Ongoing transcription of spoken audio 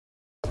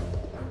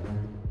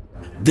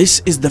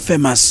This is the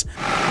famous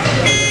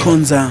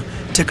Konza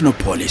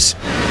Technopolis.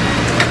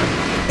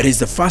 It is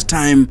the first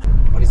time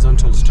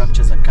horizontal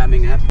structures are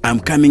coming up.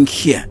 I'm coming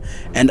here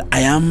and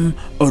I am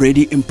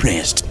already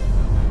impressed.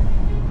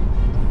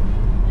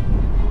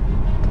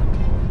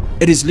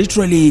 It is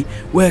literally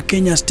where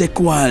Kenya's tech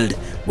world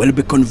will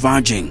be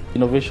converging.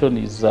 Innovation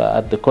is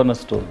at the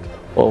cornerstone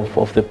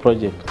of the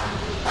project.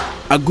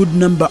 A good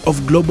number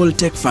of global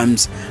tech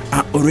firms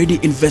are already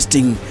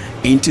investing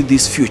into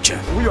this future.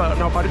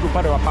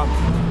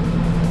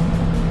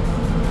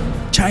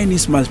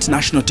 Chinese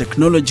multinational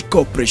technology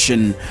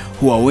corporation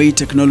Huawei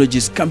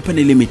Technologies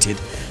Company Limited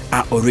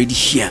are already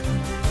here.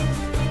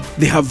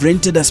 They have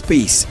rented a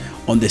space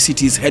on the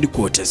city's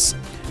headquarters,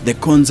 the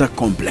Konza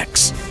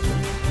complex.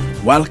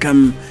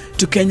 Welcome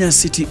to Kenya's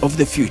city of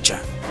the future,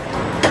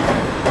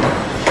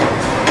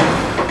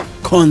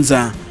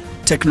 Konza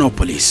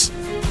Technopolis.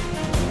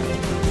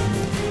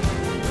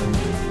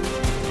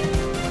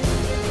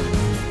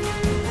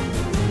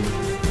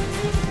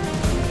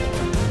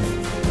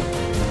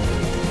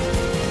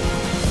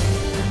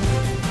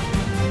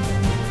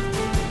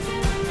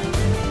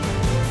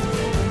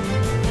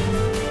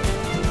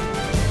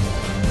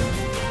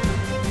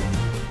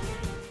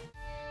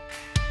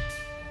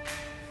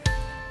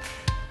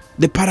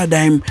 The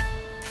paradigm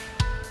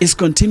is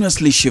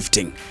continuously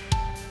shifting.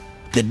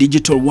 The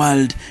digital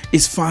world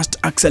is fast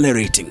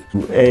accelerating.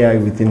 AI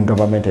within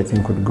government, I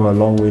think, could go a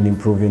long way in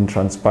improving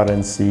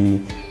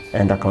transparency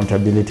and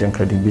accountability and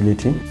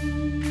credibility.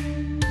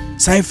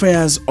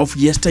 Sci-fis of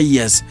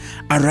yesteryears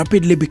are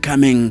rapidly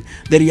becoming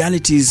the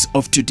realities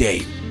of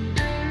today.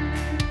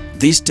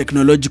 These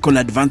technological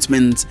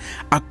advancements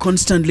are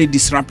constantly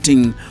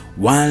disrupting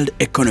world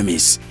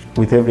economies.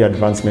 With every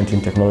advancement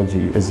in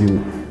technology, as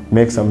you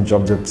make some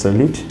jobs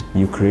obsolete,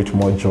 you create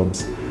more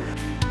jobs.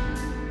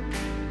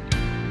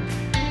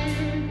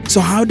 So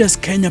how does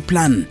Kenya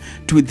plan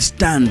to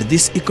withstand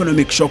these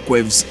economic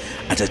shockwaves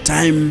at a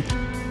time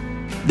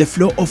the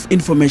flow of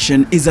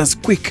information is as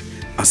quick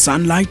as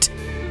sunlight?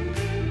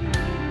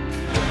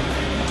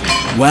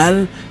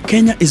 Well,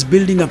 Kenya is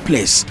building a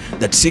place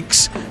that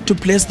seeks to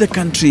place the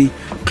country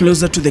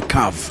closer to the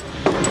curve.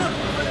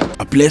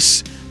 A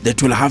place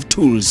that will have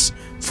tools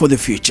for the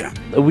future.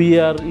 We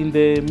are in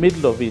the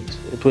middle of it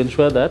to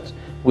ensure that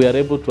we are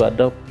able to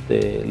adopt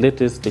the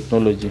latest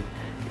technology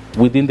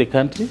within the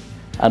country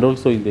and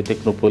also in the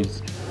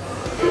Technopolis.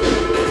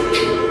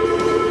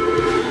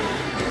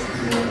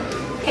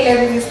 Hello,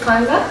 this is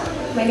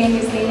Konza. My name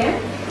is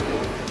Lilian.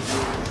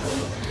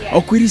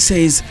 Okwiri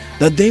says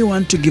that they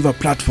want to give a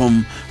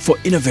platform for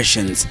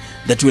innovations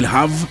that will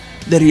have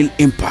the real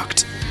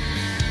impact.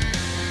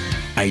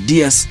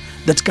 Ideas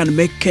that can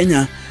make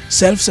Kenya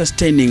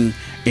self-sustaining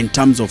in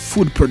terms of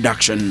food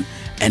production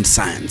and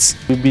science.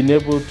 We've been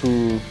able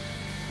to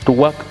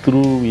work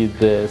through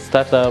with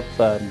startups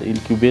and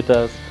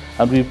incubators,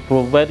 and we've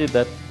provided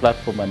that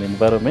platform and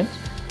environment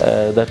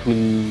that will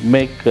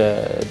make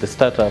the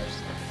startups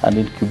and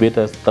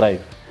incubators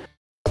thrive.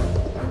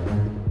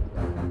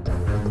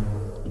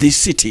 This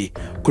city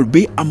could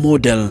be a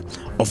model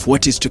of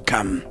what is to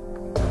come.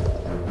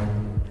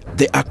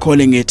 They are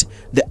calling it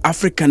the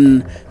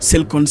African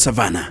Silicon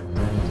Savannah.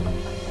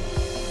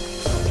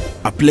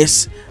 A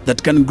place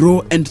that can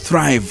grow and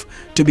thrive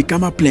to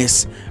become a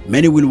place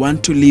many will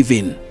want to live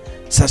in,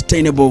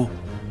 sustainable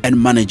and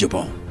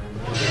manageable.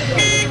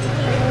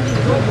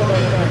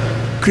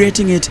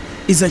 Creating it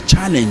is a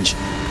challenge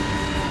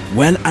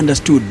well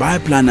understood by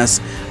planners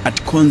at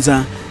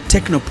Konza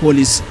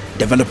Technopolis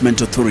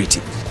Development Authority.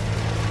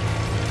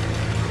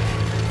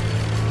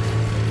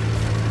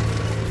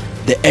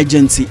 The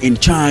agency in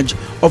charge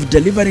of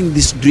delivering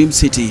this dream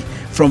city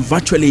from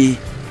virtually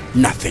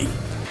nothing.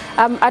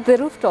 At the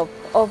rooftop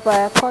of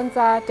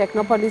Konza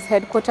Technopolis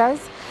headquarters,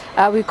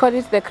 we call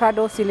it the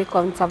Cradle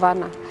Silicon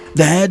Savannah.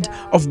 The head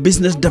of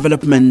business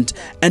development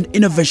and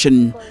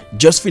innovation,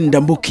 Josephine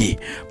Dambuki,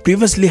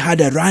 previously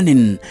had a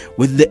run-in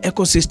with the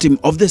ecosystem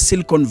of the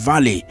Silicon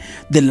Valley,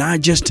 the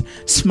largest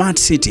smart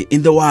city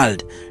in the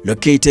world,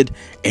 located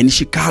in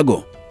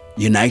Chicago,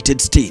 United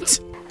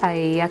States.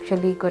 I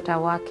actually got a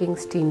working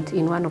stint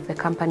in one of the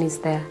companies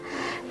there.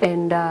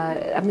 And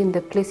I mean,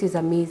 the place is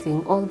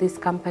amazing. All these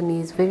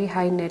companies, very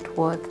high net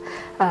worth,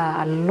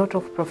 a lot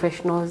of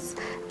professionals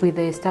with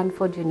the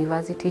Stanford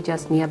University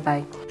just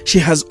nearby. She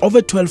has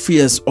over 12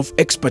 years of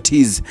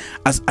expertise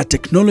as a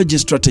technology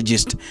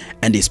strategist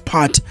and is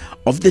part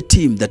of the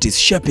team that is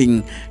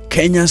shaping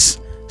Kenya's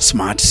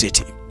smart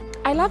city.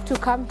 I love to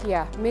come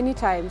here many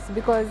times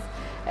because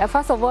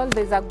first of all,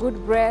 there's a good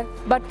breath,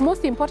 but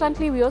most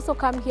importantly, we also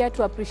come here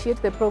to appreciate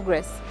the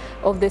progress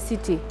of the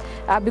city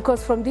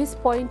because from this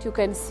point you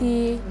can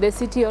see the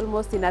city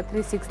almost in a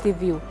 360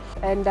 view,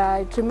 and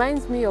it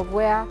reminds me of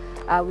where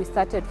we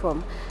started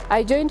from.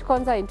 I joined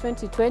Konza in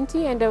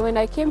 2020, and when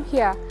I came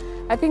here,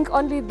 I think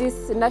only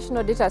this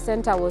national data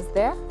center was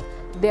there.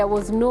 There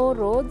was no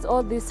roads.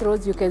 All these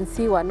roads you can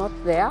see were not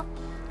there.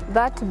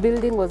 That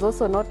building was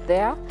also not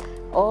there.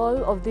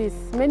 All of this,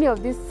 many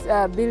of these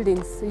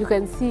buildings, you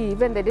can see,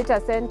 even the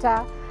data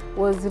center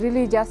was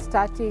really just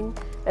starting.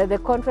 The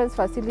conference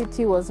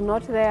facility was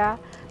not there.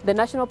 The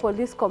National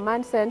Police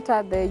Command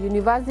Center, the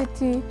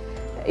university,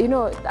 you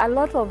know, a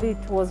lot of it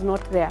was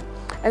not there.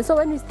 And so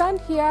when we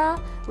stand here,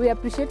 we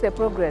appreciate the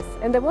progress.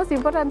 And the most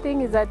important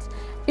thing is that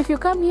if you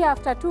come here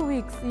after 2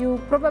 weeks,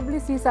 you probably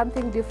see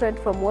something different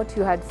from what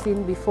you had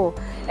seen before.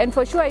 And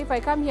for sure, if I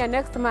come here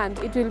next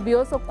month, it will be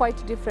also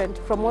quite different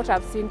from what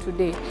I've seen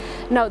today.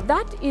 Now,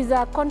 that is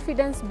a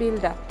confidence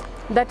builder,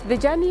 that the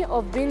journey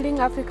of building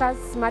Africa's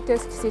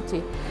smartest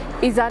city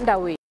is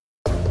underway.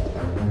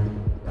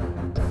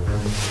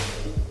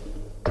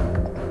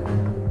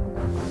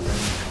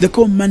 The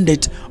core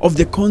mandate of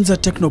the Konza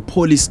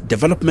Technopolis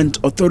Development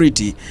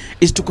Authority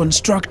is to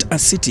construct a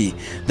city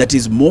that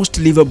is most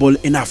livable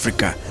in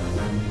Africa,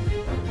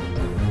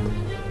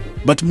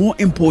 but more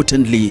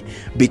importantly,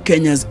 be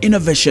Kenya's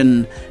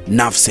innovation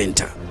nerve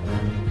center.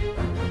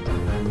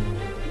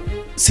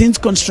 Since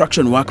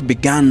construction work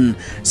began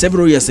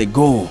several years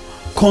ago,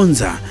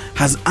 Konza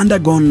has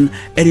undergone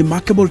a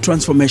remarkable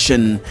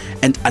transformation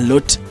and a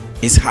lot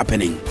is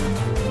happening.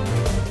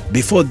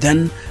 Before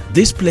then,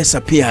 this place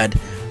appeared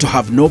to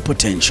have no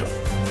potential.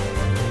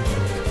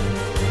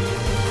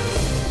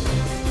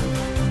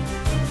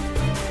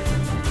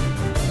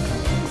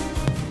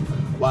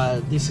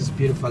 While this is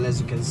beautiful, as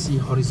you can see,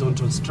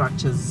 horizontal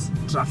structures,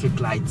 traffic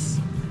lights,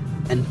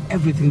 and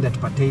everything that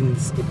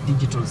pertains to a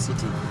digital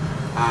city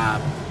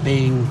are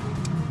being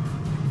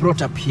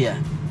brought up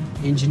here.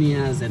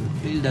 Engineers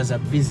and builders are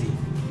busy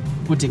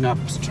putting up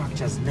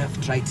structures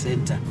left, right,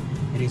 center.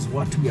 It is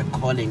what we are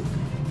calling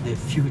the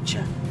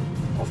future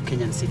of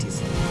Kenyan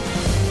cities.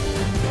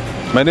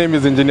 My name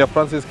is Engineer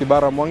Francis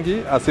Kibara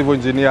Mwangi, a civil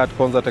engineer at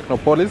Konza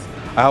Technopolis.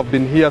 I have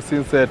been here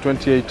since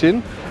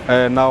 2018.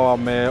 Now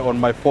I'm on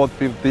my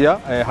 5th year.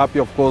 Happy,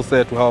 of course,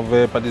 to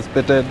have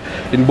participated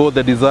in both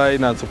the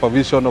design and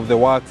supervision of the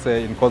works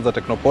in Konza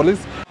Technopolis.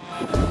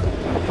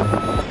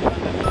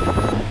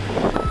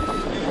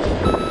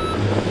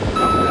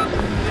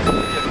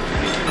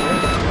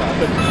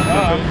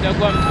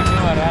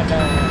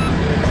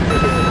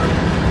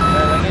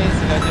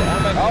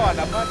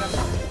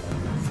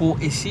 For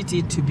a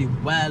city to be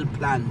well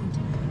planned,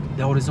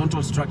 the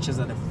horizontal structures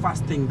are the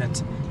first thing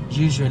that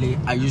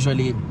are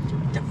usually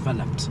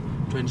developed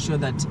to ensure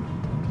that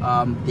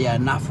there are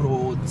enough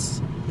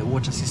roads, the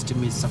water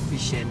system is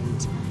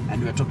sufficient,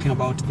 and we're talking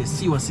about the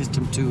sewer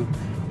system too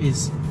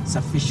is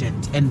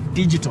sufficient, and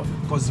digital,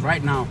 because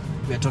right now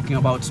we are talking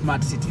about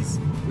smart cities,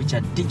 which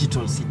are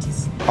digital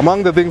cities.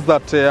 Among the things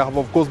that have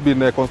of course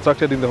been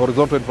constructed in the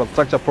horizontal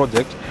infrastructure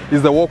project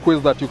is the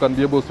walkways that you can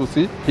be able to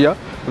see here.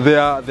 They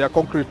are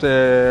concrete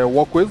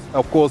walkways,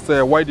 of course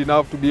wide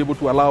enough to be able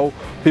to allow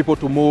people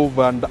to move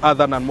and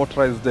other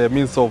non-motorized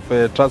means of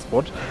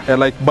transport.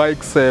 Like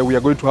bikes, we are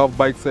going to have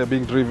bikes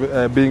being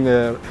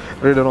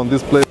ridden on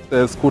this place,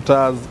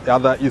 scooters,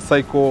 other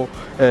e-cycle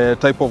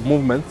type of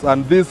movements.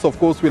 And this of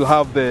course will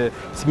have the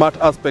smart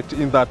aspect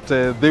in that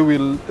they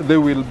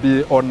will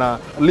be on a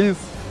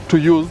lease to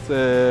use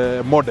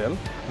model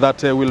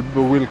that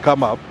will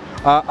come up.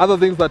 Other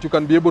things that you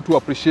can be able to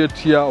appreciate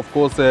here, of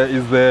course,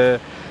 is the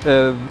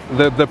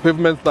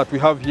pavements that we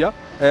have here.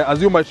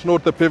 As you might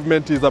note, the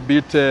pavement is a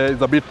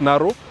bit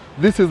narrow.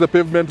 This is the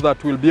pavement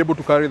that will be able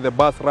to carry the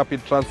bus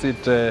rapid transit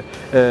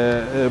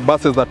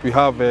buses that we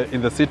have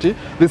in the city.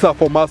 These are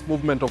for mass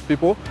movement of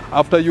people.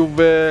 After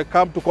you've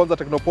come to Konza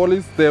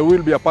Technopolis, there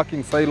will be a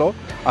parking silo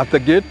at the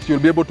gate. You'll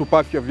be able to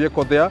park your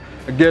vehicle there,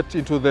 get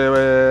into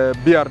the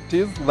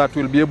BRTs that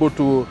will be able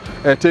to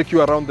take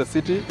you around the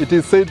city. It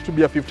is said to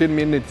be a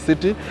 15-minute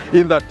city,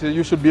 in that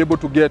you should be able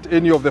to get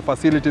any of the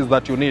facilities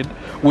that you need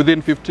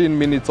within 15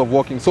 minutes of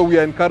walking. So we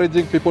are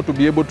encouraging people to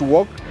be able to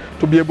walk,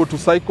 to be able to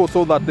cycle,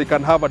 so that they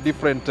can have a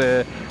different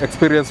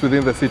experience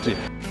within the city.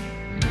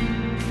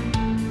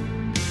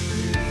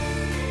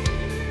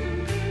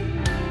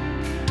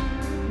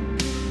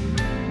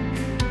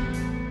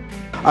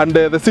 And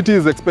the city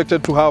is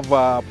expected to have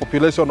a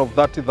population of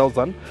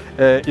 30,000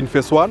 in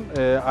phase 1,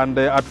 and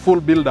at full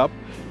build-up,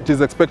 it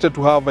is expected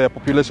to have a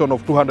population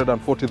of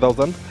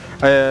 240,000.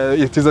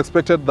 It is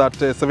expected that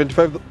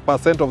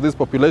 75% of this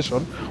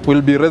population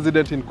will be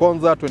resident in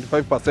Konza,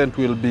 25%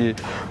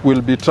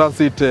 will be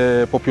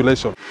transit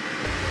population.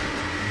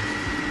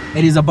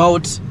 It is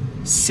about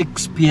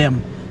 6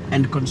 p.m.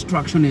 and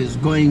construction is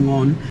going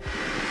on.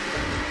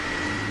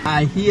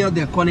 I hear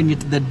they're calling it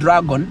the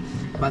Dragon,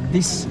 but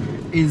this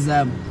is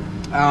a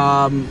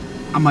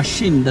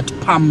machine that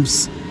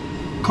pumps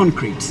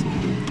concrete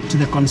to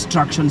the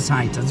construction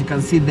site, as you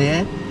can see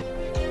there.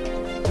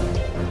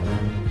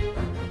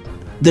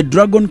 The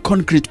Dragon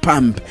concrete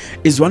pump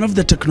is one of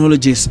the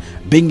technologies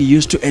being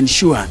used to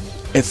ensure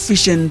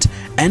efficient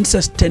and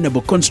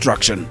sustainable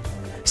construction.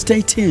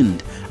 Stay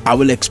tuned. I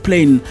will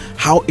explain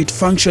how it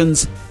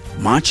functions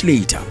much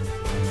later.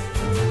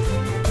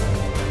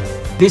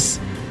 This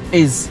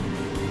is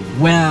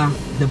where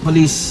the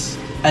police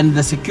and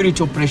the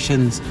security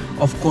operations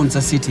of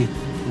Konza City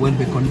will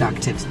be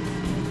conducted.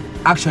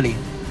 Actually,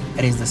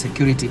 it is the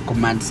Security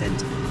Command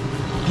Center.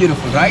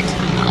 Beautiful, right?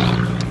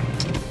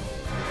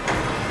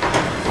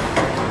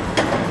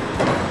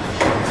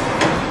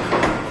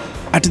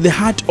 At the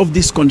heart of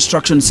this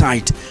construction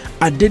site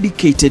are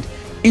dedicated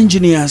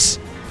engineers,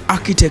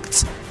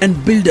 architects and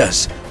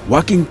builders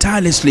working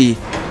tirelessly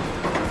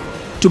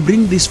to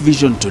bring this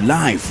vision to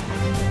life.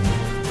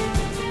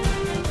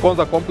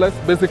 Konza complex,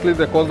 basically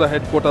the Konza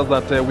headquarters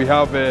that we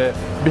have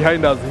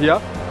behind us here.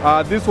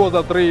 This was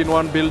a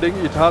 3-in-1 building.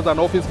 It has an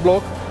office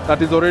block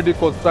that is already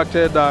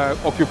constructed,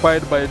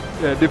 occupied by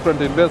different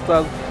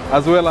investors,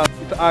 as well as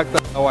it acts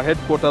as our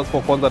headquarters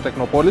for Konza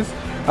Technopolis.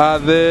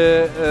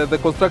 The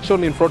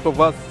construction in front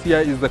of us here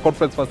is the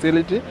conference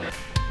facility.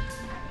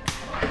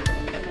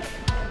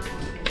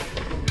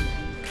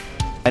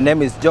 My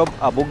name is Job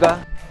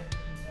Abuga,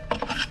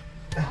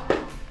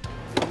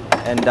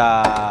 and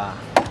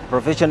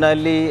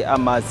professionally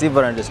I'm a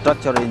civil and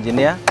structural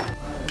engineer.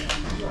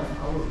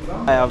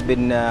 I have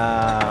been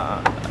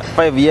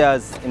 5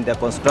 years in the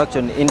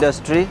construction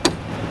industry,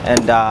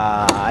 and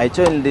I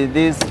joined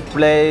this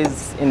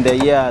place in the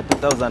year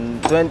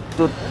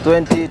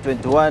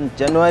 2021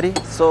 January,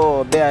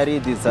 so there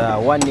it is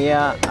 1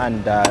 year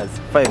and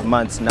 5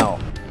 months now.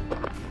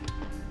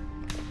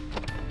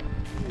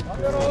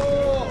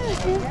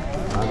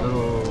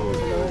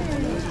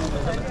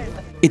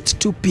 It's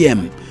 2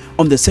 p.m.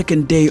 on the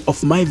second day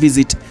of my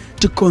visit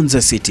to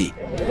Konza City.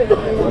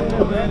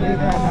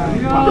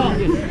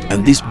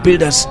 And these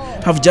builders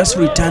have just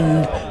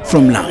returned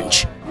from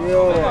lunch.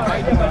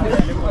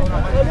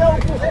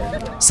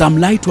 Some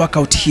light work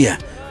out here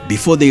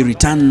before they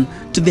return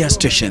to their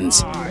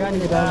stations.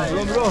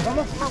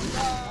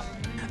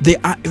 They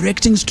are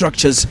erecting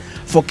structures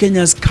for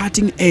Kenya's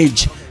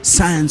cutting-edge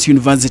science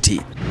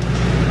university.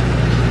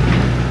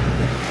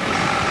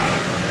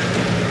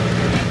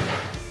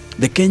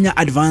 The Kenya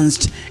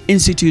Advanced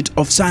Institute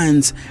of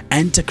Science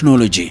and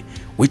Technology,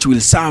 which will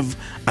serve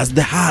as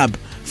the hub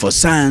for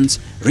science,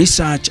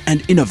 research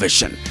and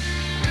innovation.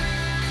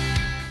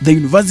 The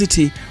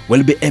university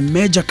will be a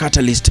major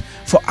catalyst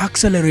for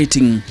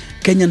accelerating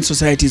Kenyan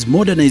society's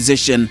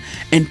modernization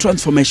and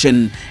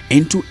transformation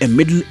into a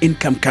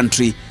middle-income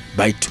country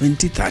by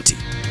 2030.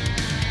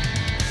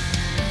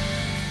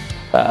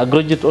 A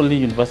graduate-only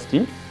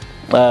university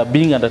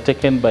being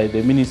undertaken by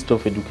the Ministry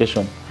of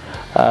Education.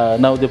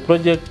 Now the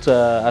project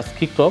has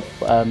kicked off,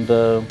 and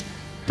the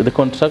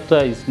contractor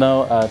is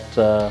now at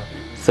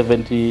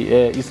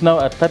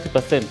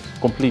 30%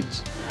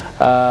 complete.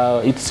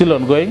 It's still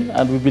ongoing,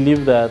 and we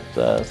believe that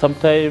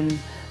sometime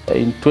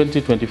in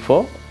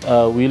 2024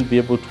 we'll be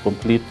able to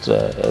complete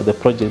the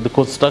project, the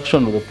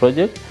construction of the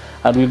project,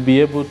 and we'll be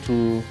able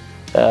to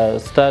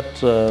start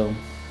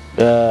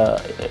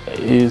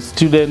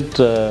student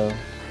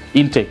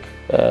intake.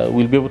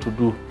 We'll be able to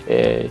do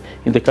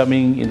in the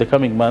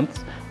coming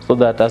months, so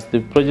that as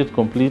the project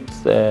completes,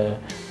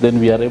 then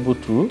we are able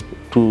to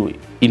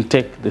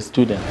intake the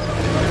students.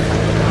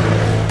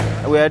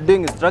 We are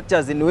doing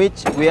structures in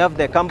which we have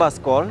the campus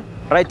call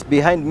right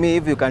behind me,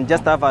 if you can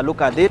just have a look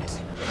at it.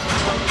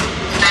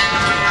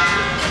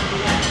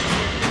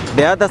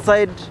 The other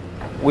side,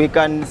 we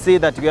can see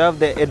that we have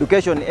the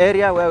education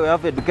area, where we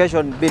have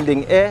education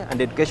building A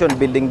and education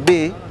building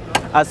B.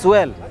 As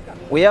well,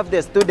 we have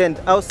the student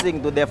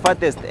housing to the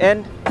farthest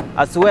end.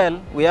 As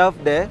well, we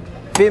have the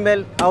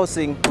female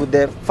housing to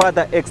the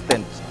further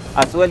extent.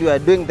 As well, we are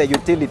doing the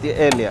utility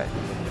area.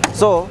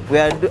 So we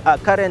are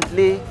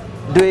currently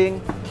doing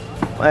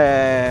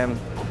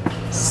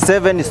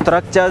 7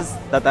 structures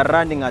that are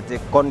running at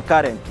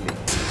concurrently.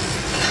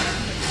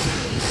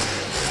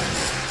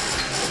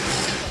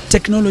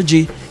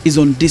 Technology is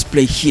on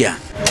display here.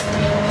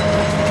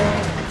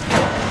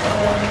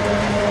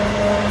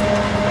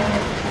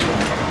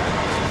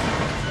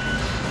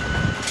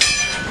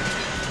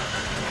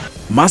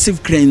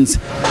 Massive cranes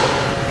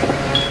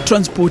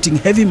transporting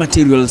heavy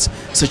materials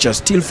such as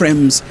steel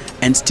frames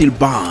and steel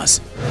bars.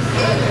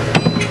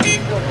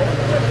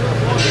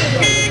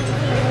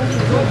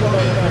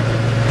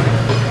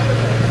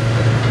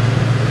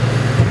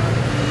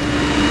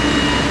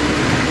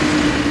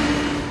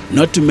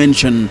 Not to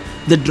mention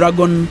the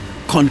Dragon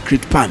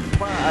concrete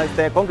pump. As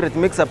the concrete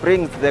mixer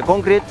brings the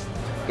concrete,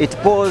 it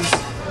pours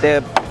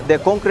the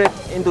concrete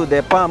into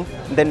the pump,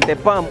 then the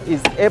pump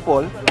is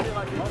able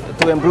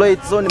to employ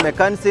its own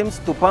mechanisms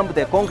to pump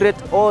the concrete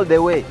all the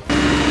way.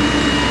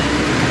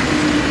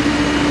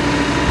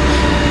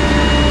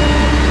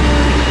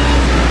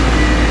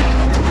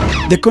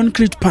 The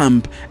concrete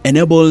pump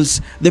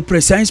enables the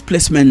precise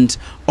placement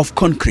of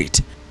concrete,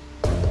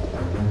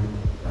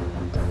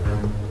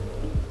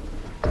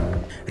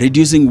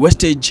 reducing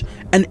wastage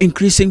and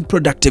increasing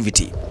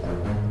productivity.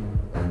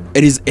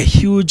 It is a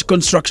huge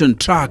construction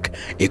truck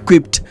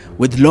equipped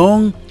with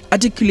long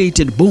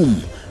articulated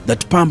boom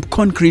that pump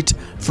concrete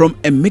from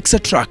a mixer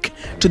truck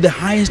to the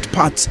highest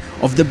parts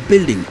of the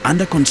building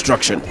under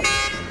construction.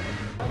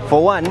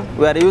 For one,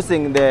 we are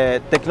using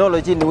the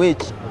technology in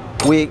which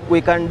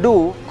we can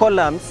do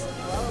columns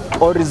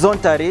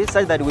horizontally,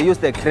 such that we use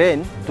the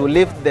crane to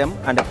lift them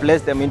and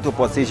place them into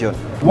position.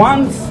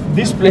 Once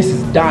this place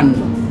is done,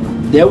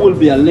 there will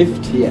be a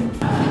lift here.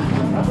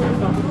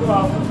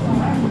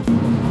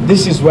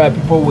 This is where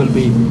people will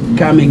be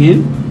coming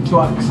in to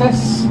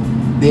access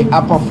the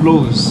upper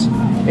floors.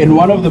 And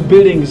one of the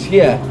buildings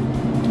here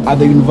are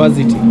the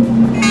university.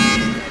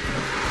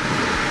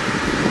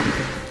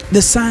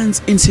 The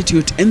Science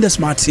Institute in the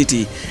Smart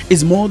City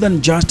is more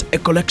than just a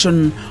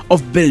collection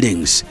of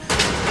buildings.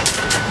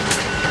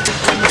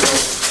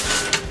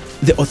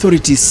 The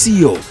authority's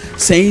CEO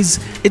says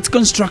its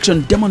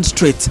construction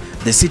demonstrates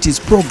the city's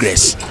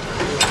progress.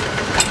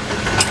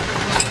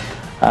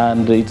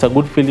 And it's a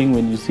good feeling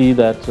when you see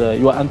that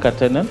your anchor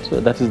tenant,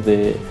 that is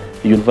the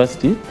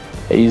university,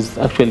 is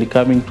actually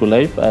coming to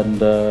life,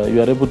 and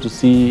you are able to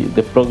see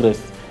the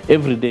progress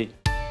every day.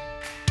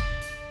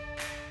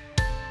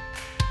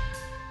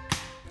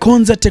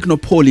 Konza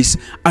Technopolis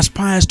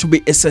aspires to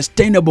be a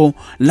sustainable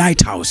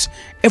lighthouse,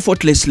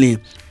 effortlessly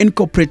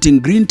incorporating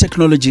green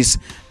technologies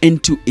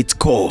into its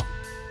core.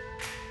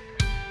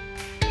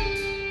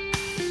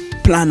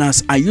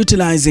 Planners are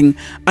utilizing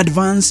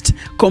advanced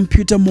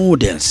computer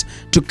models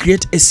to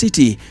create a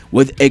city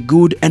with a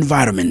good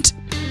environment.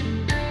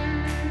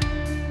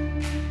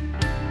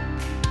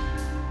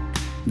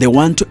 They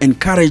want to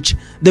encourage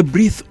the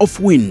breath of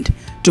wind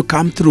to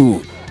come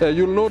through.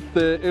 You'll note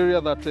the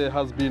area that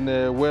has been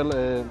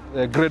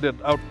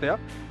graded out there.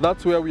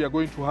 That's where we are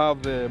going to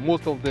have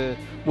most of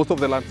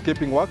the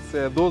landscaping works.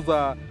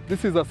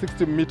 This is a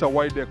 60-meter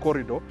wide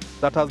corridor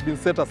that has been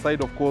set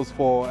aside, of course,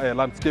 for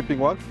landscaping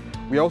works.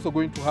 We are also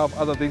going to have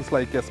other things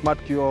like smart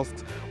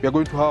kiosks. We are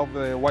going to have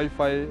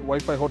Wi-Fi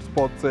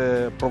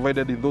hotspots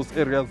provided in those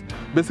areas,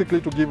 basically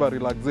to give a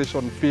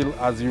relaxation feel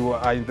as you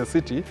are in the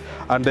city,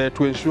 and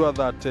to ensure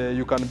that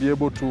you can be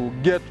able to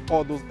get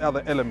all those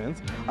other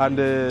elements and,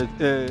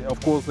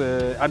 of course,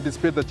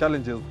 anticipate the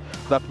challenges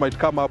that might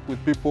come up with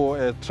people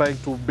trying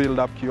to build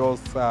up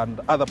kiosks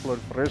and other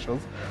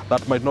proliferations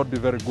that might not be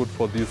very good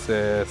for this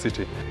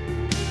city.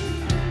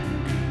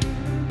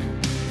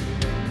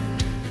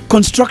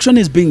 Construction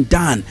is being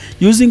done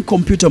using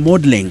computer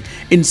modeling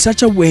in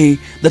such a way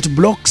that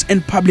blocks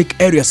and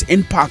public areas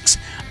in parks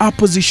are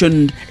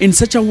positioned in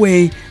such a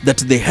way that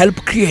they help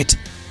create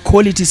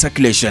quality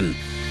circulation.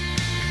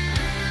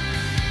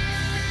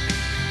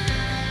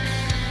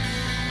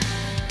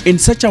 In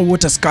such a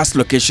water-scarce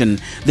location,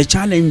 the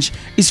challenge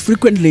is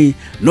frequently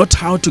not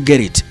how to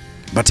get it,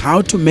 but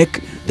how to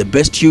make the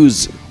best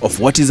use of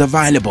what is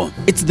available.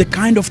 It's the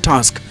kind of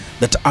task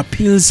that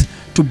appeals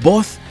to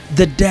both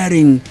the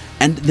daring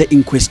and the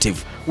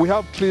inquisitive. We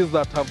have trees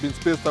that have been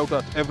spaced out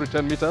at every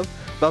 10 meters.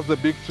 That's the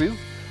big trees.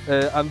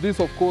 And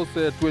this, of course,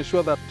 to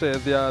ensure that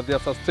they are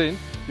sustained,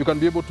 you can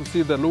be able to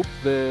see the loop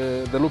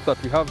that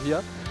we have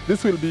here.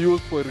 This will be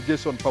used for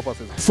irrigation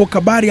purposes. For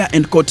Kabaria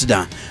and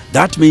Kotda,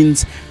 that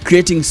means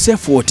creating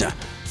safe water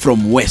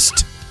from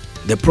waste,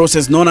 the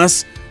process known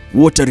as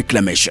water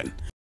reclamation.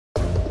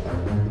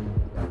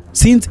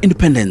 Since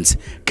independence,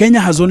 Kenya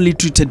has only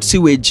treated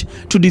sewage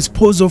to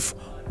dispose of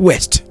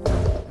waste.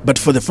 But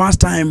for the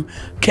first time,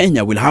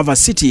 Kenya will have a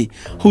city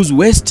whose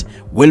waste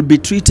will be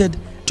treated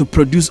to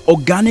produce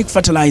organic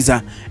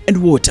fertilizer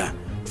and water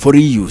for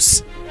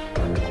reuse.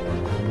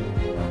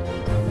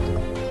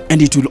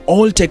 And it will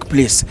all take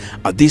place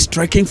at this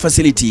striking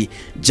facility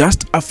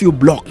just a few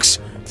blocks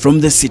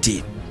from the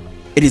city.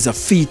 It is a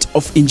feat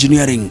of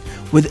engineering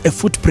with a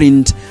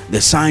footprint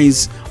the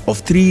size of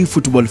 3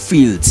 football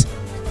fields.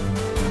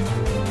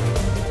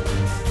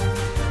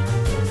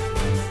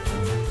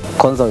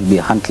 Konza will be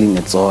handling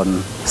its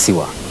own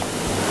sewer.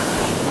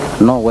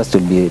 No waste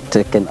will be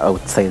taken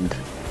outside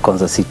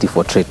Konza city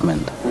for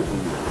treatment.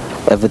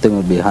 Everything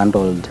will be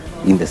handled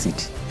in the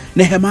city.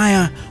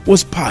 Nehemiah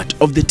was part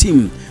of the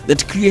team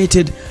that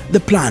created the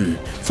plan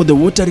for the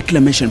water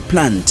reclamation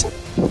plant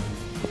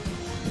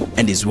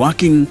and is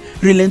working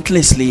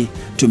relentlessly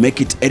to make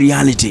it a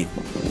reality.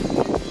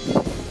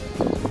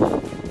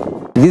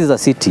 This is a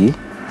city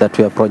that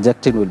we are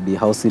projecting will be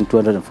housing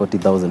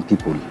 240,000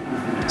 people.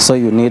 So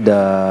you need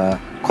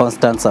a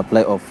constant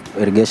supply of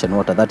irrigation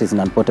water, that is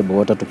non-potable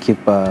water, to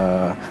keep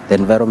the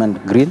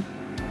environment green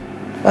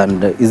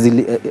and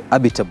easily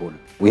habitable.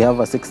 We have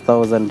a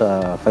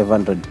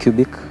 6,500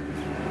 cubic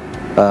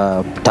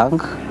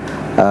tank.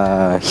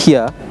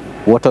 Here,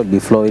 water will be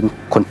flowing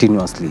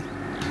continuously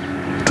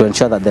to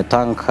ensure that the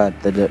tank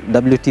at the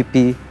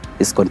WTP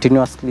is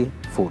continuously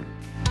full.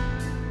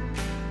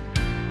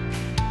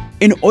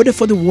 In order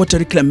for the water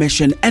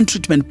reclamation and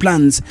treatment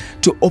plants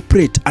to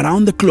operate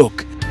around the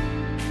clock,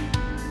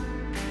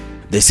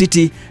 the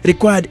city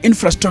required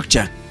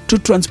infrastructure to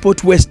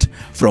transport waste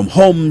from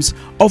homes,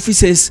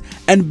 offices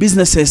and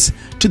businesses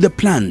to the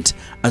plant,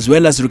 as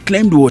well as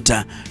reclaimed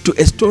water to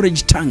a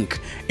storage tank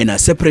in a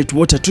separate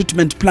water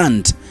treatment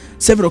plant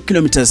several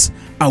kilometers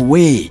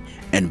away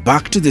and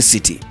back to the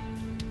city,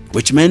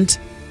 which meant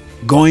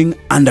going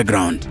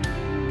underground.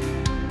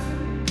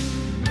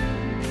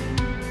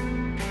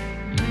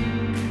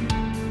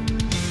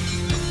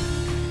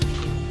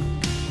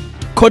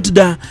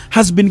 Kotda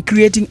has been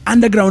creating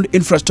underground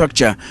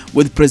infrastructure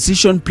with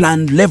precision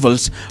planned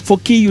levels for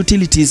key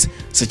utilities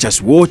such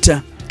as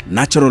water,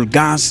 natural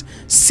gas,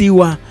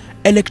 sewer,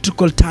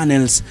 electrical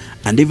tunnels,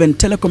 and even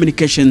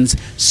telecommunications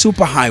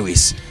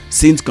superhighways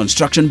since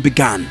construction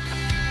began.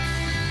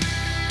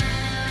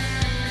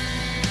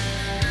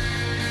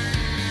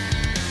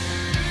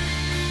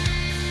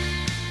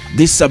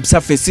 These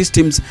subsurface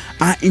systems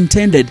are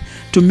intended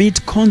to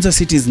meet Konza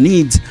City's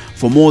needs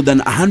for more than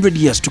 100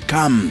 years to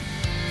come.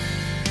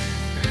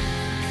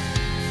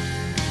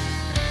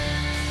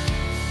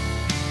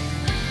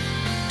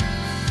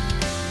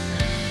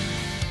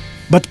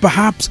 But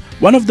perhaps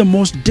one of the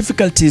most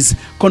difficulties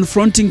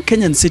confronting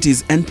Kenyan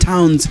cities and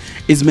towns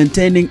is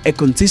maintaining a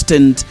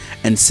consistent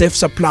and safe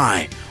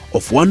supply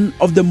of one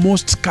of the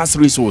most scarce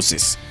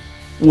resources,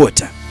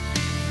 water.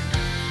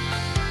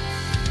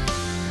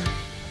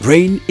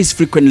 Rain is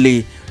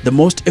frequently the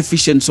most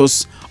efficient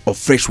source of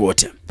fresh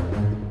water.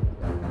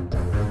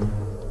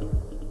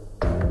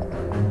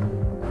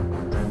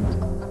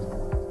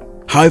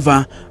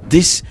 However,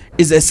 this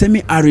is a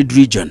semi-arid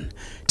region.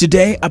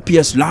 Today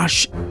appears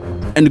lush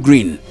and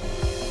green,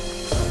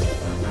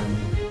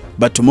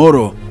 but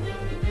tomorrow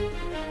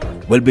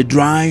will be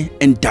dry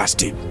and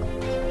dusty.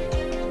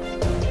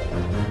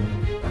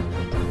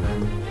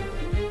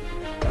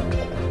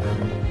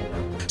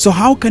 So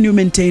how can you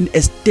maintain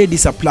a steady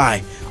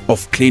supply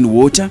of clean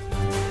water?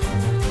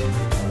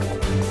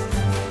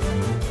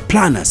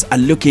 Planners are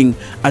looking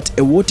at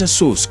a water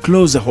source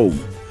closer home,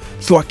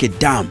 Thwake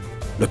Dam,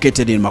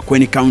 located in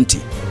Makueni County.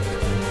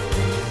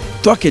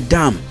 Thwake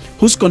Dam,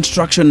 whose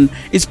construction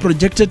is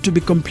projected to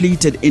be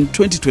completed in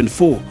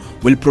 2024,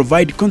 will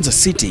provide Konza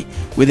City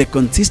with a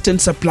consistent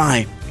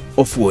supply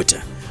of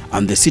water,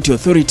 and the city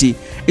authority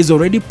is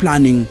already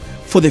planning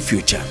for the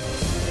future.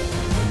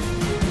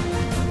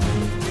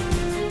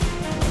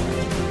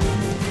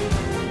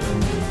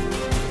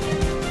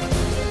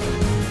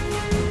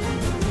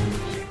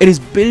 It is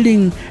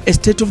building a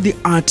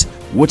state-of-the-art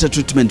water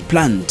treatment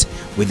plant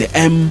with the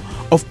aim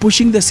of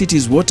pushing the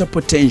city's water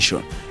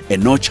potential a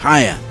notch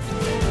higher.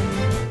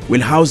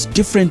 Will house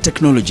different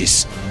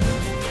technologies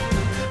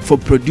for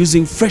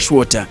producing fresh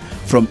water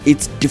from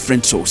its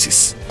different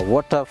sources.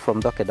 Water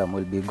from Thwake Dam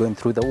will be going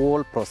through the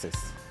whole process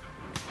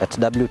at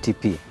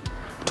WTP.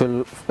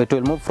 It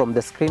will move from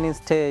the screening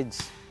stage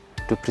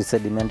to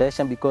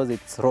pre-sedimentation because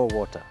it's raw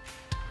water.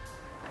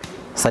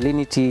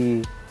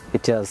 Salinity,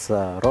 it has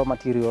raw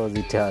materials,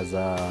 it has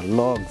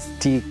logs,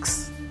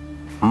 sticks,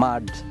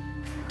 mud.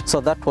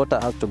 So that water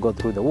has to go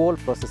through the whole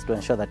process to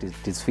ensure that it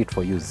is fit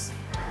for use.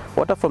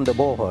 Water from the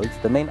boreholes,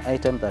 the main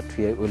item that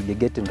we will be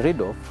getting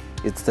rid of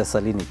is the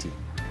salinity.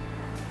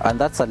 And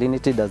that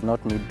salinity does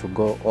not need to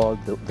go all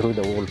through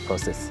the whole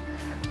process.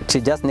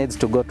 It just needs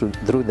to go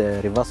through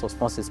the reverse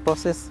osmosis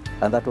process,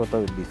 and that water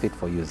will be fit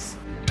for use.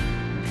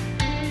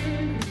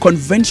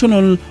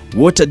 Conventional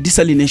water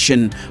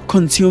desalination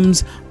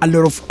consumes a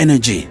lot of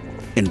energy.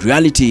 In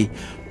reality,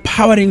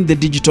 powering the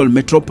digital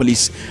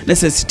metropolis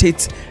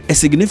necessitates a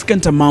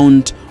significant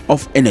amount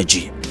of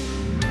energy.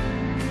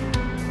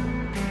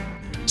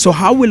 So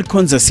how will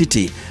Konza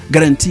City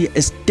guarantee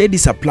a steady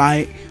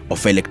supply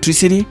of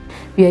electricity?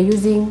 We are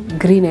using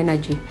green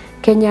energy.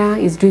 Kenya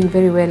is doing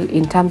very well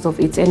in terms of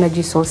its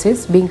energy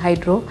sources, being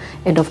hydro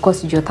and of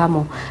course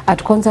geothermal.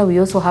 At Konza we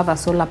also have a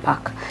solar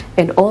park,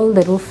 and all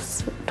the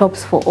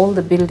rooftops for all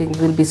the buildings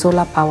will be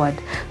solar powered.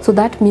 So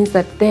that means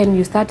that then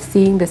you start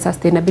seeing the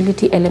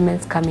sustainability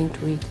elements coming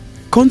to it.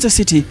 Konza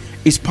City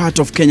is part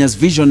of Kenya's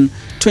Vision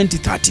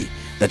 2030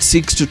 that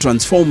seeks to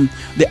transform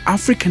the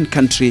African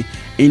country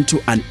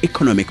into an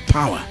economic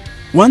power.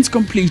 Once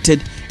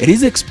completed, it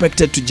is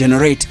expected to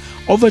generate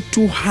over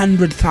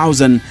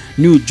 200,000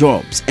 new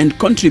jobs and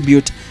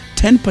contribute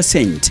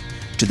 10%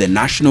 to the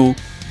national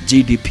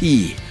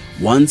GDP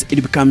once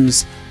it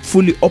becomes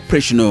fully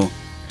operational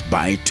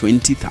by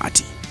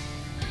 2030.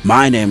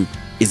 My name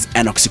is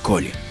Enoch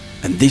Sikoli,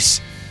 and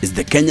this is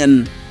the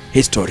Kenyan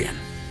Historian.